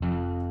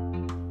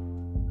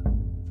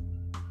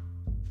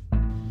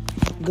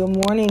Good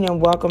morning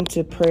and welcome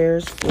to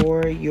Prayers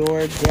for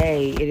Your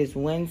Day. It is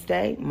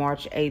Wednesday,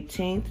 March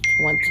 18th,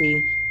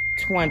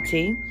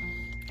 2020.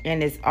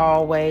 And as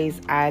always,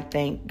 I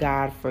thank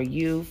God for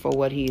you, for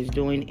what He is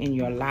doing in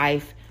your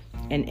life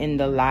and in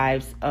the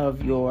lives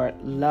of your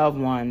loved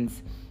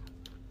ones.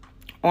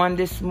 On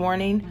this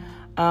morning,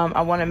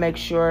 I want to make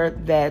sure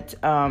that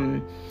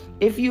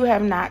if you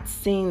have not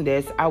seen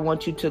this, I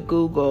want you to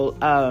Google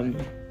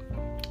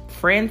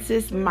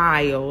Francis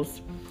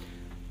Myles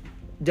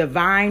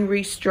Divine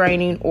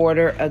Restraining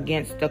Order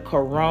Against the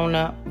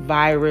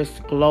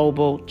Coronavirus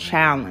Global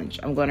Challenge.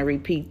 I'm going to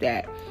repeat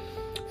that.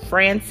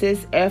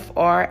 Francis, Francis,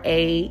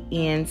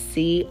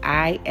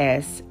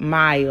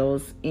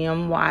 Myles,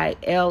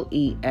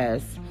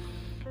 Myles,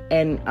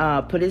 and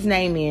put his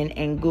name in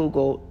and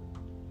Google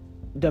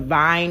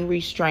Divine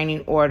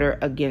Restraining Order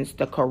Against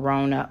the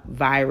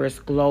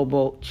Coronavirus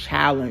Global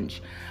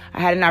Challenge.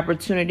 I had an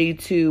opportunity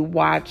to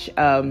watch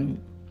a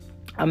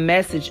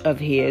message of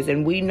his,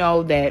 and we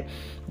know that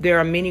there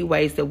are many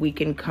ways that we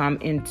can come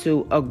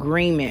into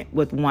agreement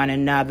with one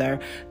another.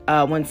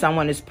 When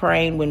someone is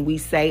praying, when we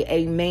say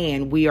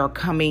amen, we are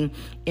coming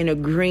in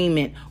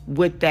agreement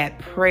with that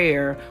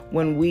prayer.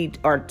 When we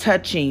are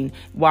touching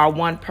while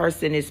one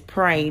person is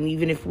praying,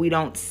 even if we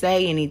don't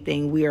say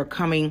anything, we are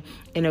coming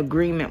in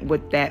agreement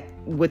with that,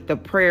 with the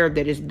prayer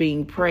that is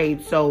being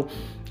prayed. So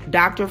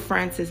Dr.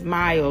 Francis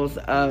Myles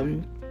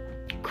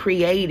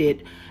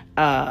created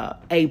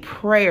a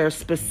prayer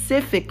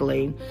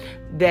specifically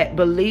that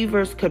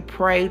believers could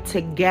pray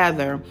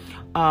together,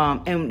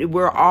 and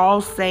we're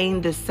all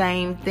saying the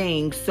same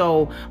thing.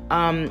 So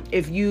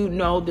if you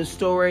know the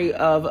story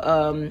of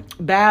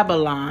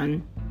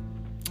Babylon,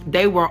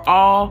 they were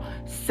all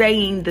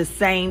saying the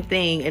same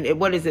thing. And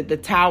what is it? The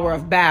Tower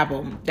of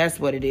Babel. That's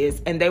what it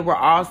is. And they were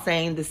all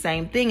saying the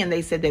same thing. And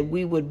they said that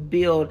we would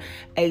build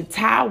a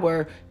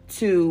tower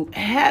to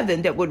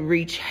heaven that would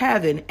reach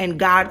heaven, and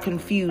God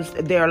confused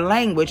their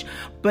language,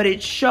 but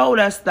it showed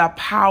us the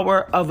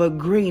power of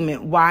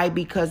agreement. Why?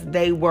 Because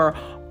they were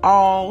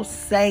all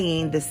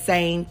saying the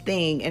same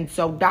thing. And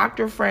so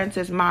Dr.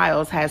 Francis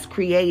Myles has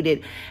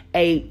created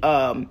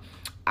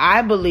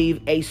I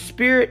believe a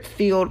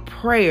spirit-filled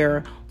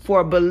prayer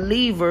for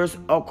believers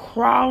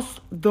across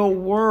the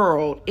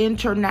world,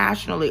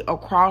 internationally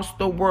across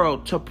the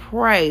world, to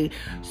pray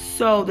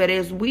so that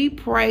as we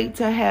pray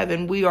to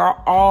heaven, we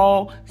are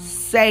all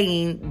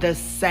saying the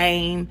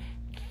same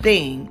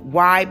thing.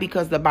 Why?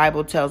 Because the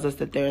Bible tells us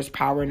that there is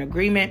power in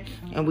agreement,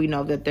 and we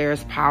know that there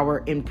is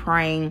power in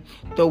praying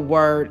the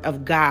word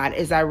of God.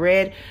 As I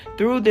read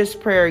through this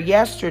prayer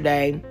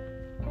yesterday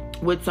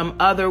with some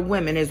other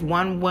women, as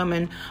one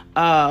woman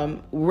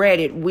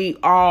read it, we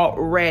all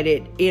read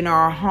it in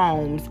our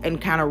homes and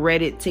kind of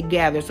read it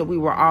together. So we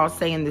were all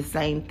saying the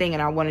same thing,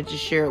 and I wanted to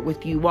share it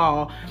with you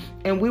all.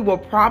 And we will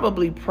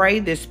probably pray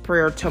this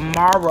prayer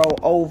tomorrow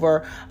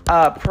over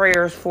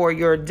prayers for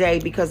your day,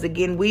 because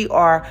again, we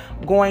are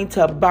going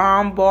to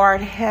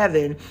bombard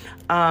heaven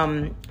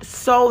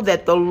so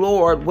that the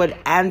Lord would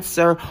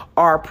answer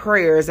our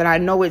prayers. And I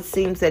know it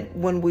seems that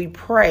when we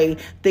pray,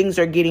 things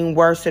are getting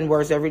worse and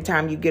worse. Every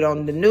time you get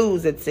on the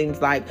news, it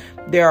seems like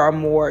there are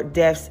more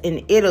deaths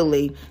in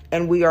Italy,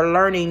 and we are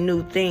learning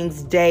new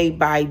things day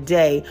by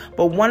day.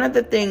 But one of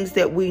the things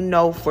that we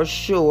know for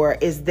sure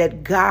is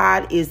that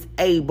God is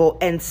able,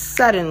 and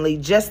suddenly,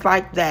 just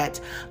like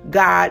that,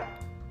 God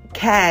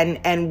can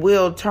and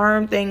will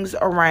turn things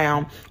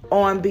around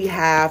on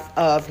behalf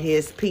of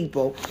his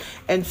people.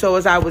 And so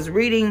as I was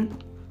reading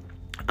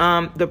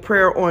the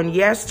prayer on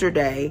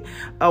yesterday,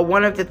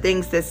 one of the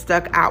things that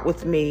stuck out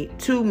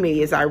to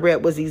me as I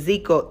read was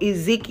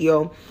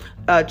Ezekiel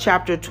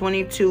chapter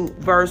 22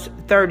 verse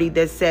 30,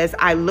 that says,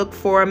 I look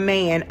for a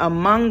man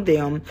among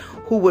them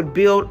who would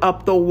build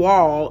up the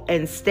wall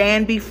and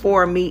stand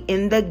before me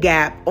in the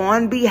gap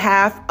on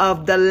behalf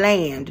of the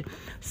land,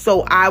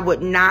 so I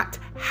would not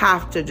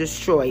have to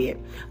destroy it.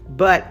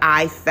 But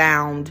I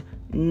found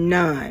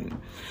none.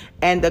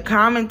 And the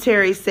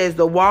commentary says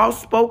the wall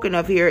spoken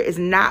of here is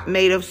not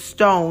made of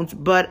stones,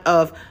 but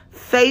of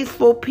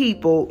faithful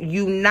people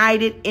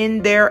united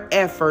in their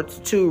efforts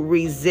to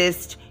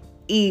resist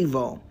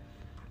evil.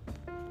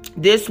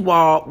 This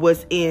wall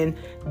was in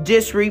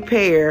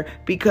disrepair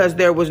because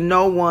there was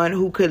no one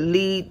who could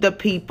lead the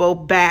people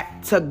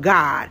back to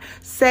God.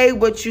 Say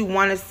what you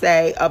want to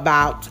say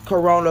about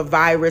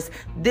coronavirus.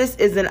 This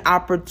is an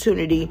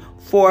opportunity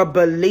for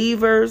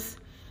believers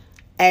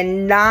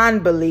and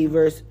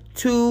non-believers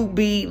to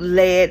be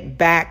led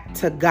back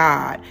to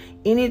God.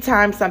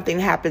 Anytime something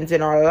happens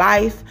in our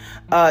life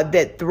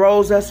that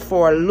throws us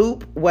for a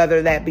loop,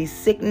 whether that be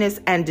sickness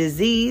and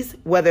disease,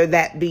 whether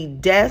that be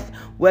death,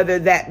 whether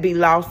that be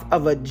loss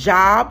of a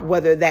job,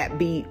 whether that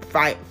be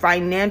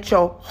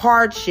financial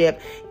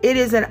hardship, it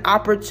is an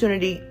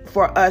opportunity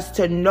for us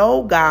to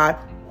know God,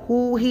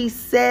 who he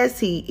says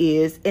he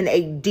is, in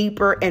a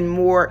deeper and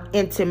more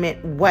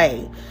intimate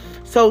way.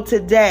 So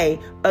today,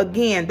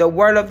 again, the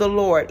word of the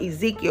Lord,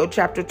 Ezekiel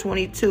chapter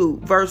 22,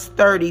 verse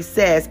 30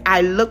 says,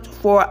 I looked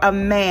for a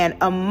man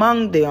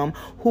among them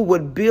who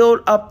would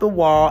build up the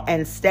wall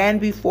and stand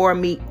before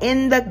me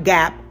in the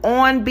gap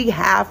on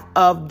behalf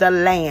of the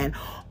land,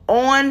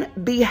 on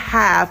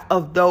behalf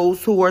of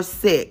those who are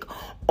sick,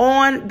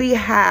 on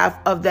behalf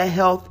of the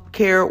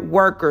healthcare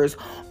workers,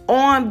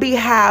 on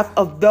behalf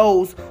of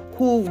those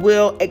who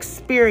will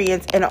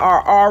experience and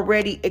are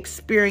already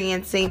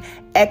experiencing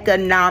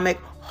economic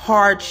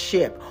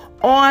hardship,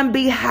 on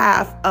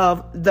behalf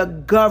of the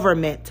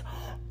government,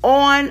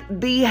 on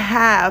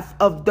behalf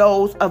of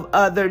those of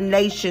other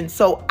nations.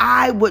 So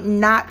I would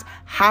not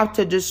have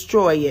to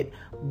destroy it,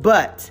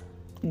 but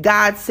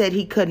God said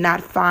he could not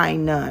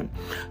find none.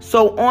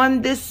 So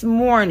on this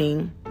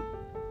morning,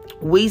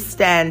 we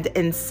stand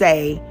and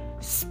say,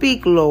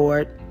 speak,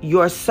 Lord,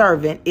 your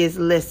servant is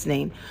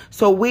listening.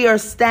 So we are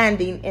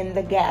standing in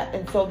the gap.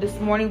 And so this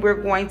morning we're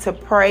going to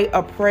pray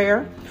a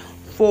prayer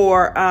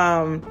for,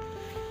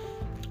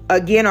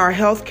 again, our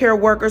healthcare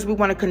workers. We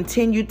want to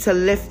continue to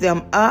lift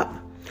them up.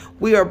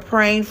 We are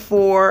praying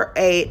for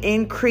an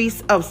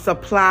increase of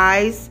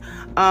supplies.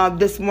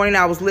 This morning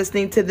I was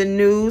listening to the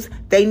news.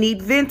 They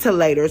need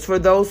ventilators for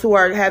those who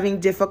are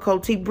having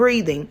difficulty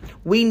breathing.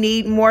 We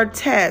need more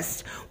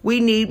tests.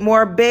 We need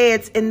more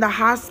beds in the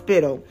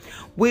hospital.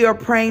 We are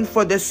praying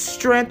for the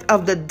strength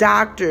of the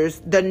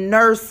doctors, the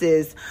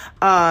nurses,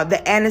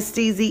 the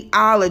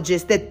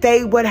anesthesiologists, that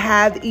they would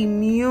have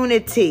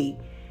immunity,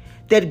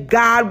 that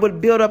God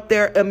would build up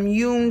their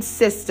immune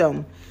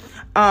system.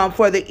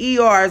 For the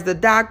ERs, the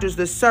doctors,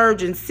 the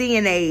surgeons,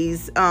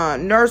 CNAs,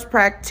 nurse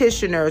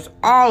practitioners,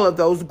 all of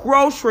those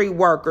grocery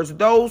workers,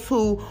 those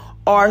who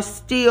are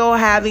still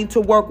having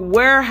to work,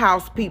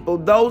 warehouse people,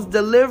 those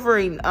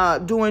delivering,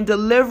 doing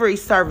delivery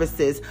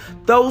services.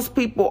 Those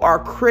people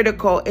are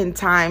critical in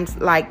times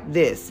like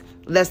this.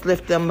 Let's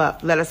lift them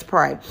up. Let us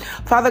pray.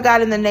 Father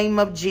God, in the name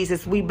of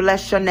Jesus, we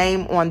bless your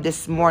name on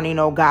this morning,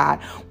 oh God.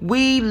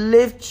 We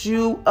lift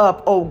you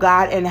up, oh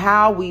God, and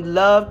how we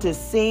love to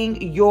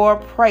sing your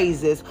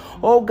praises.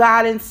 Oh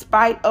God, in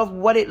spite of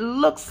what it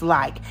looks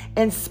like,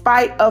 in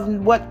spite of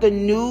what the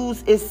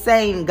news is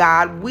saying,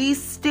 God, we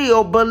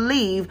still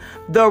believe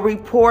the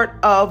report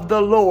of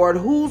the Lord.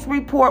 Whose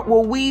report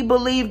will we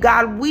believe,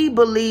 God? We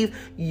believe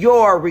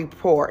your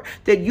report,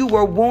 that you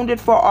were wounded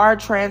for our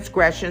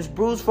transgressions,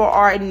 bruised for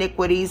our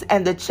iniquities,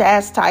 and the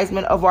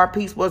chastisement of our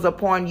peace was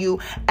upon you.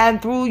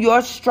 And through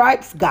your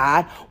stripes,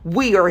 God,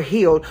 we are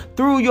healed.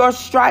 Through your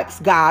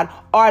stripes, God,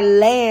 our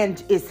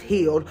land is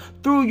healed.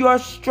 Through your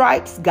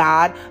stripes,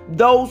 God,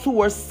 those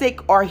who are sick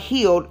are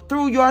healed.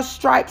 Through your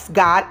stripes,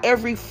 God,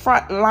 every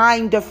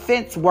frontline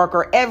defense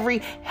worker, every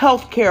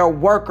healthcare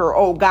worker,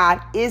 oh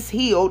God, is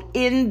healed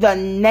in the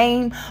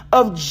name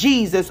of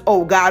Jesus,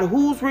 oh God.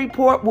 Whose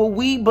report will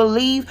we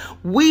believe?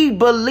 We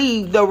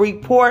believe the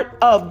report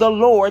of the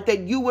Lord,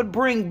 that you would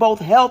bring both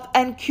health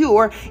and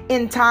cure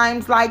in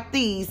times like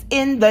these,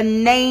 in the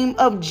name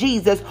of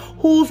Jesus.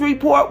 Whose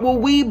report will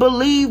we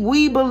believe?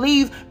 We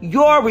believe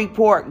your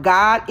report,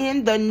 God,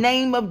 in the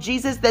name of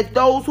Jesus, that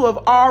those who have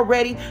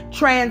already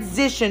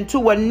transitioned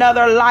to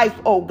another life,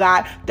 oh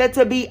God, that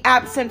to be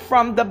absent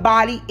from the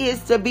body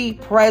is to be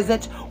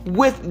present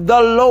with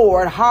the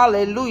Lord.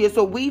 Hallelujah.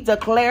 So we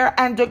declare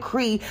and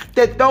decree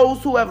that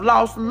those who have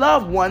lost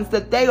loved ones,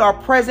 that they are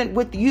present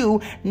with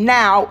you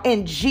now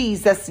in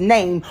Jesus'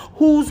 name.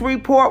 Whose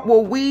report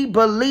will we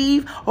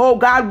believe? Oh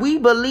God, we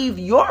believe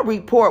your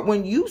report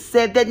when you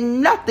said that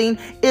nothing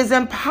is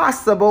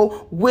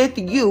impossible with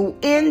you,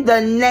 in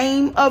the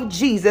name of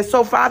Jesus.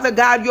 So Father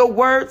God, your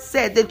word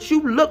said that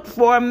you look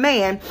for a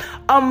man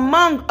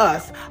among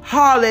us,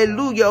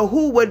 hallelujah,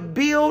 who would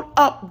build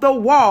up the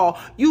wall.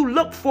 You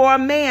look for a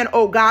man,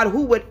 oh God,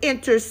 who would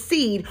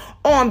intercede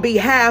on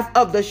behalf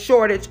of the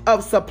shortage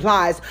of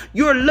supplies.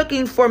 You're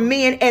looking for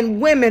men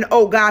and women,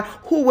 oh God,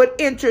 who would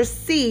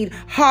intercede,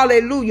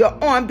 hallelujah,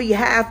 on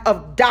behalf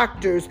of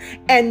doctors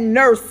and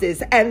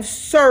nurses and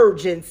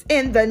surgeons,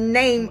 in the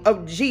name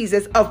of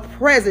Jesus, of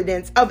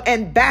presidents, of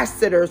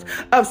ambassadors,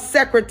 of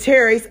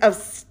secretaries of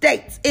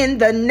states, in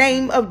the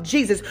name of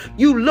Jesus.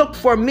 You look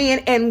for men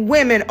and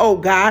women, oh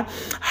God,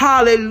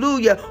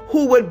 hallelujah,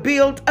 who would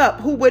build up,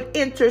 who would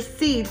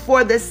intercede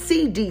for the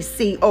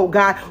CDC, oh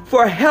God,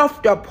 for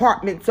health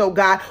departments, oh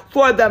God,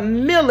 for the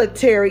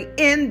military,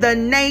 in the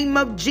name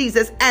of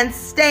Jesus, and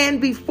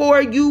stand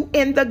before you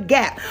in the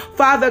gap.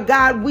 Father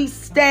God, we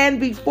stand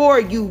before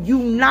you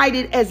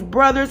united as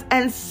brothers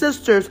and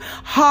sisters,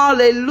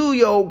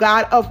 hallelujah, oh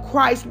God, of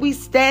Christ. We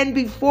stand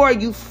before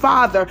you,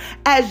 Father,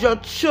 as your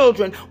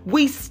children.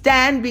 We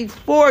stand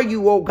before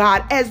you, oh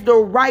God, as the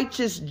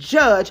righteous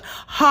judge,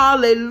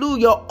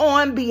 hallelujah,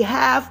 on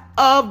behalf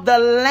of the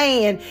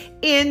land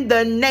in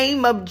the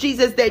name of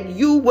Jesus, that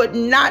you would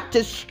not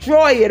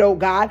destroy it, oh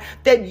God,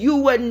 that you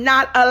would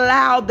not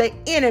allow the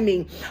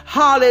enemy,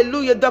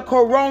 hallelujah, the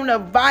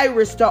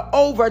coronavirus to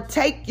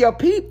overtake your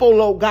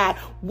people, oh God.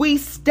 We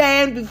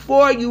stand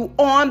before you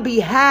on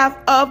behalf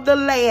of the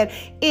land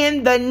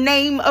in the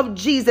name of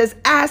Jesus,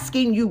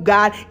 asking you,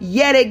 God,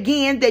 yet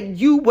again, that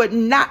you would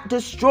not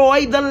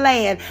destroy the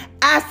land.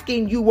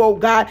 Asking you, oh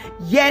God,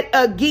 yet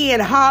again,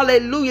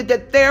 hallelujah,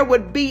 that there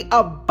would be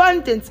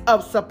abundance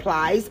of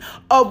supplies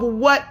of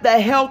what the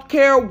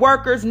healthcare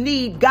workers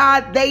need.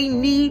 God, they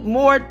need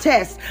more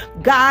tests.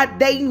 God,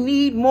 they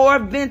need more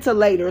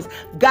ventilators.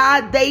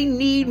 God, they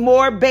need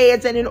more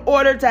beds. And in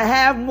order to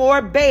have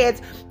more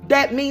beds,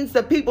 that means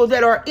the people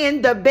that are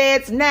in the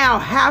beds now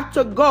have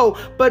to go.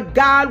 But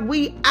God,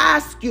 we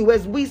ask you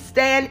as we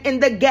stand in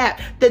the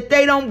gap that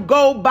they don't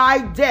go by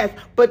death,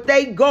 but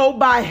they go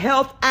by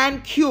health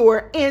and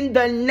cure in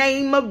the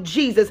name of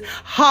Jesus.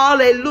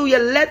 Hallelujah.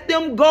 Let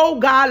them go,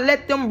 God.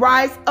 Let them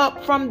rise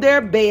up from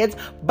their beds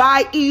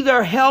by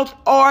either health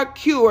or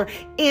cure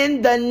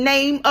in the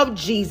name of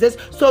Jesus,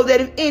 so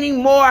that if any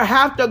more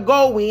have to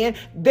go in,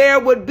 there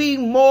would be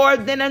more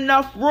than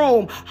enough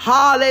room.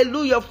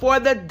 Hallelujah. For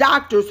the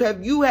doctors,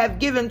 you have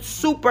given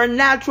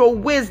supernatural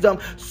wisdom,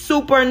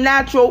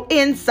 supernatural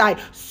insight,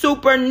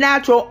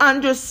 supernatural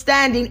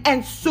understanding,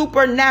 and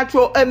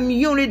supernatural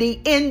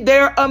immunity in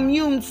their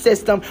immune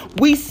system.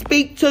 We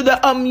speak to the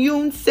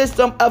immune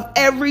system of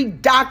every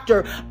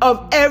doctor,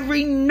 of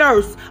every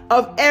nurse,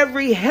 of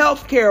every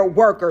healthcare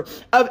worker,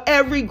 of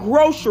every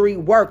grocery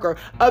worker,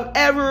 of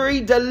every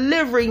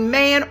delivery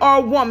man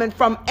or woman,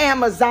 from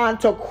Amazon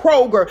to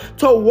Kroger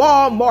to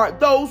Walmart,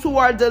 those who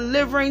are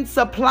delivering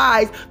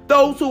supplies,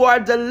 those who are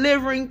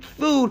delivering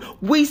food.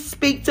 We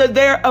speak to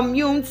their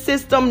immune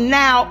system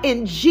now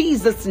in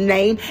Jesus'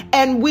 name,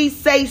 and we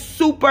say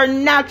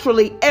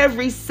supernaturally,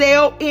 every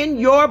cell in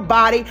your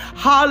body,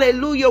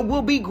 hallelujah,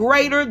 will be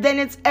greater than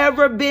it's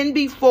ever been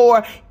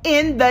before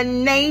in the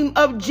name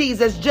of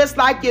Jesus. Just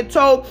like you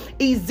told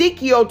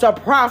Ezekiel to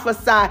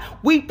prophesy,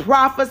 we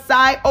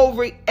prophesy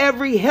over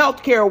every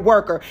healthcare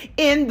worker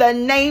in the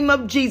name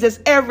of Jesus,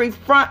 every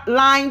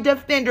frontline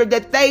defender,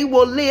 that they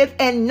will live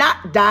and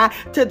not die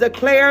to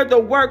declare the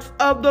works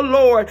of the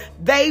Lord.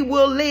 They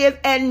will live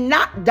and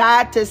not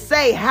die to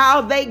say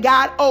how they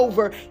got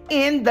over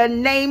in the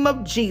name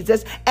of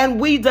Jesus. And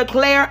we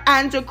declare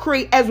and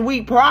decree as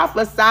we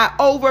prophesy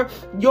over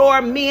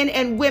your men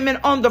and women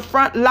on the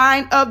front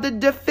line of the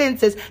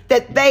defenses,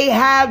 that they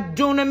have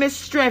dunamis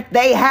strength.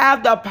 They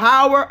have the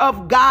power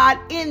of God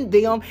in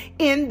them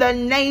in the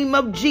name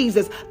of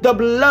Jesus. The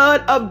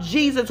blood of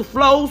Jesus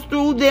flows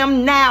through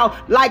them now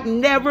like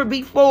never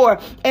before.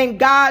 And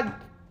God,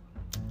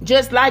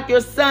 just like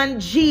your son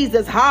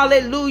Jesus,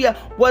 hallelujah,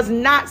 was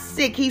not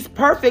sick. He's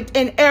perfect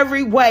in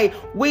every way.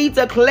 We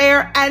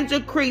declare and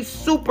decree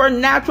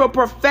supernatural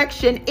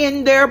perfection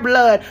in their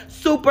blood,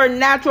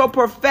 supernatural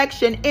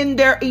perfection in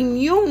their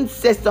immune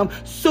system,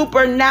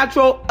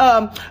 supernatural,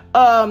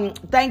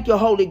 thank you,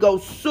 Holy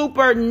Ghost,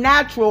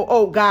 supernatural,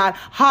 oh God,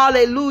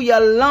 hallelujah,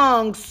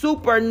 lungs,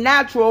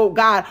 supernatural, oh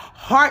God,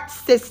 heart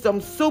system,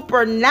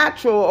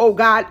 supernatural, oh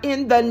God,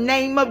 in the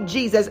name of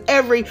Jesus,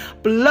 every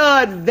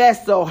blood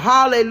vessel,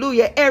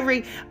 hallelujah,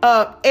 every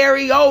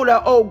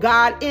areola, oh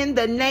God, in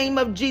the name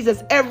of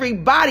Jesus, every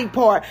body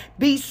part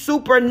be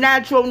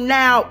supernatural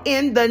now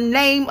in the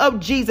name of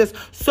Jesus.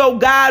 So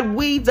God,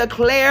 we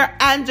declare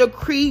and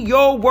decree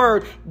your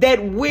word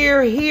that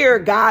we're here,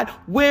 God,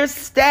 we're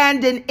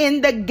standing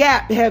in the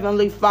gap,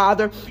 Heavenly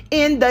Father,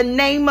 in the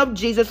name of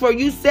Jesus. For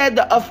you said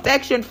the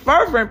affectionate,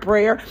 fervent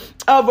prayer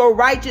of a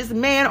righteous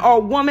man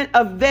or woman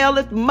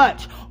availeth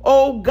much.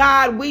 Oh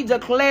God, we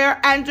declare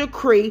and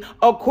decree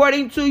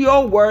according to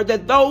your word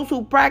that those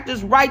who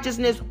practice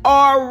righteousness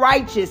are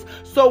righteous.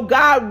 So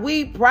God,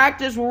 we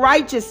practice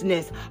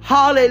righteousness.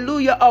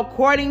 Hallelujah.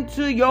 According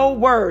to your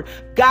word.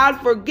 God,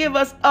 forgive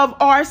us of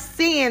our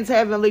sins,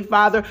 Heavenly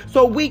Father,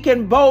 so we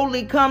can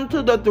boldly come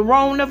to the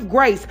throne of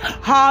grace.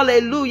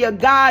 Hallelujah.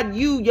 God,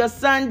 you, your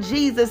son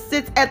Jesus,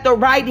 sits at the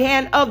right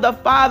hand of the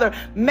Father,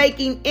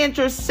 making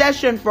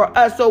intercession for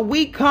us. So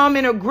we come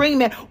in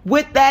agreement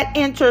with that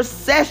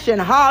intercession.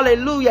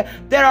 Hallelujah.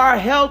 That our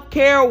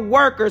healthcare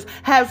workers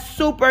have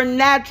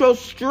supernatural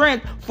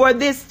strength for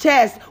this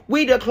test.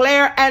 We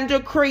declare and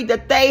decree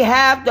that they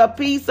have the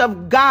peace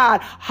of God.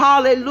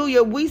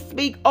 Hallelujah. We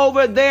speak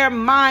over their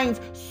minds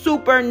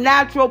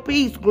supernatural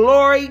peace.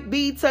 Glory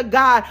be to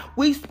God.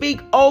 We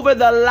speak over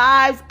the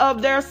lives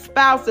of their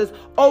spouses,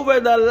 over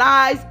the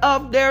lives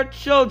of their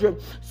children.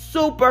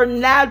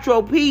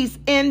 Supernatural peace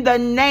in the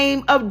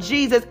name of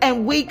Jesus.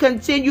 And we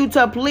continue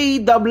to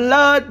plead the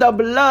blood, the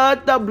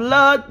blood, the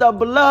blood, the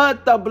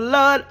blood, the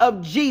blood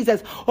of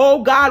Jesus.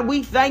 Oh God,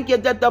 we thank you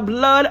that the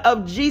blood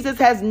of Jesus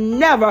has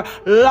never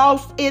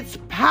lost its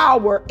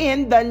power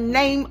in the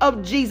name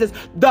of Jesus.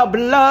 The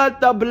blood,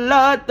 the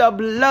blood, the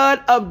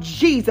blood of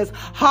Jesus.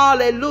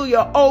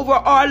 Hallelujah. Over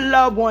our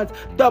loved ones.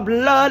 The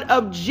blood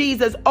of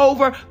Jesus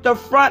over the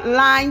front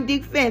line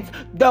defense.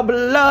 The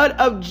blood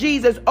of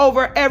Jesus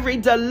over every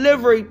delivery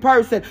delivery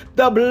person.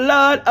 The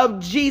blood of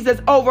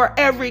Jesus over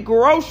every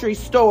grocery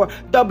store.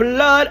 The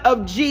blood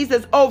of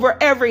Jesus over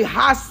every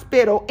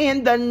hospital.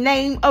 In the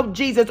name of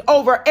Jesus,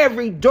 over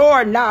every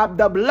doorknob.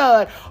 The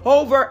blood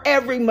over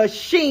every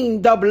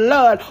machine. The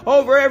blood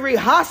over every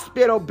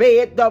hospital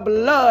bed. The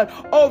blood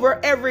over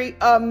every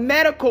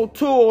medical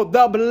tool.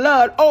 The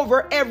blood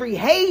over every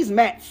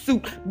hazmat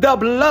suit. The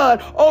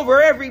blood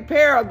over every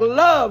pair of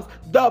gloves.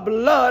 The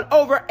blood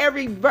over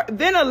every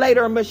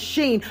ventilator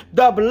machine.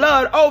 The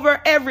blood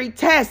over every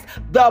test.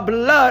 The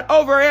blood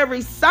over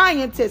every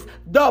scientist.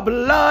 The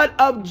blood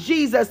of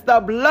Jesus.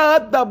 The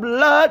blood, the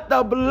blood,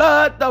 the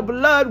blood, the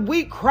blood.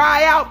 We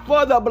cry out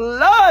for the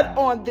blood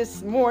on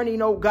this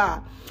morning, oh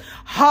God.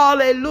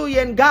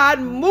 Hallelujah. And God,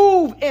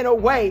 move in a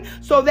way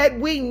so that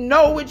we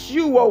know it's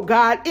you, oh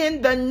God,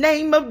 in the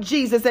name of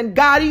Jesus. And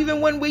God, even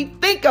when we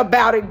think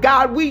about it,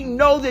 God, we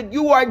know that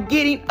you are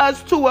getting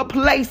us to a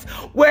place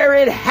where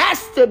it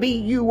has to be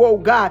you, oh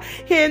God,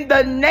 in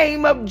the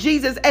name of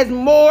Jesus, as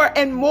more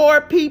and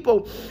more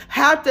people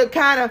have to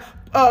kind of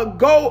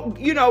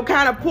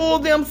pull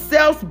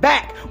themselves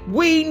back.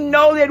 We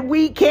know that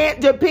we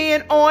can't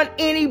depend on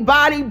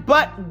anybody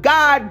but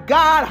God.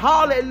 God,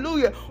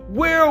 hallelujah.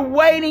 We're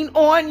waiting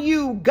on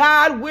you.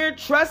 God, we're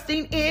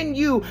trusting in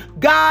you.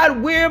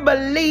 God, we're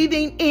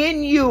believing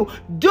in you.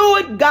 Do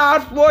it, God,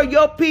 for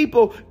your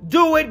people.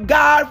 Do it,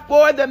 God,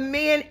 for the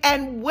men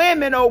and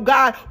women, oh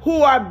God,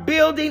 who are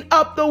building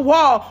up the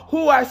wall,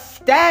 who are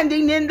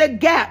standing in the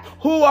gap,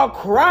 who are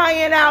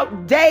crying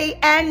out day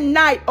and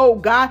night, oh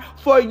God,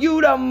 for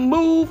you to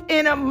move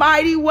in a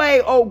mighty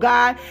way, oh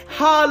God.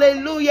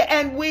 Hallelujah.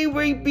 And we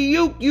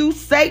rebuke you,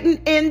 Satan,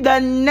 in the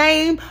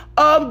name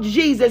of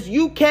Jesus.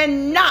 You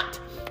cannot,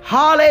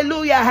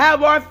 hallelujah,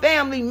 have our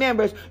family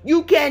members.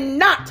 You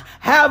cannot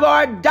have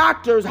our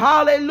doctors,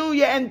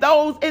 hallelujah, and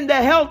those in the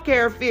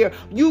healthcare field.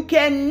 You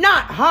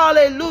cannot,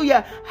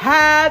 hallelujah,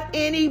 have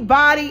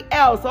anybody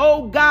else.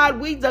 Oh God,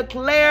 we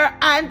declare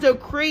and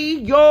decree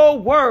your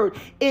word.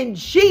 In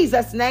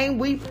Jesus' name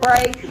we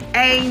pray.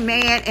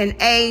 Amen and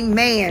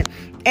amen.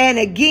 And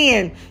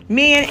again,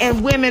 men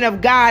and women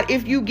of God,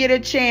 if you get a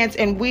chance,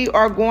 and we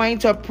are going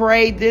to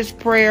pray this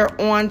prayer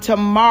on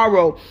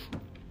tomorrow,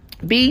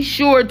 be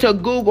sure to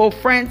Google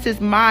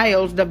Francis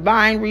Myles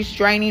Divine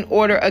Restraining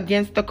Order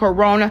Against the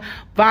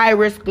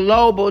Coronavirus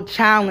Global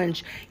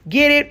Challenge.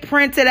 Get it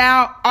printed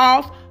out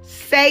off.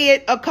 Say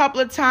it a couple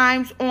of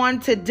times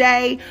on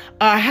today.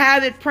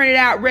 Have it printed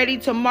out ready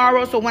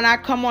tomorrow, so when I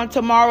come on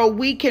tomorrow,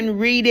 we can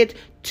read it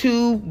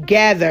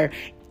together.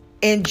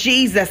 In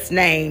Jesus'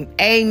 name,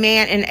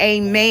 amen and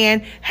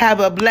amen.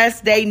 Have a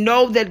blessed day.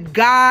 Know that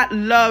God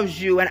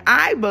loves you. And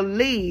I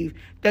believe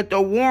that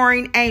the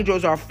warring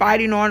angels are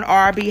fighting on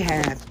our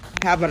behalf.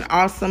 Have an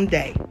awesome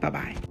day.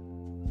 Bye-bye.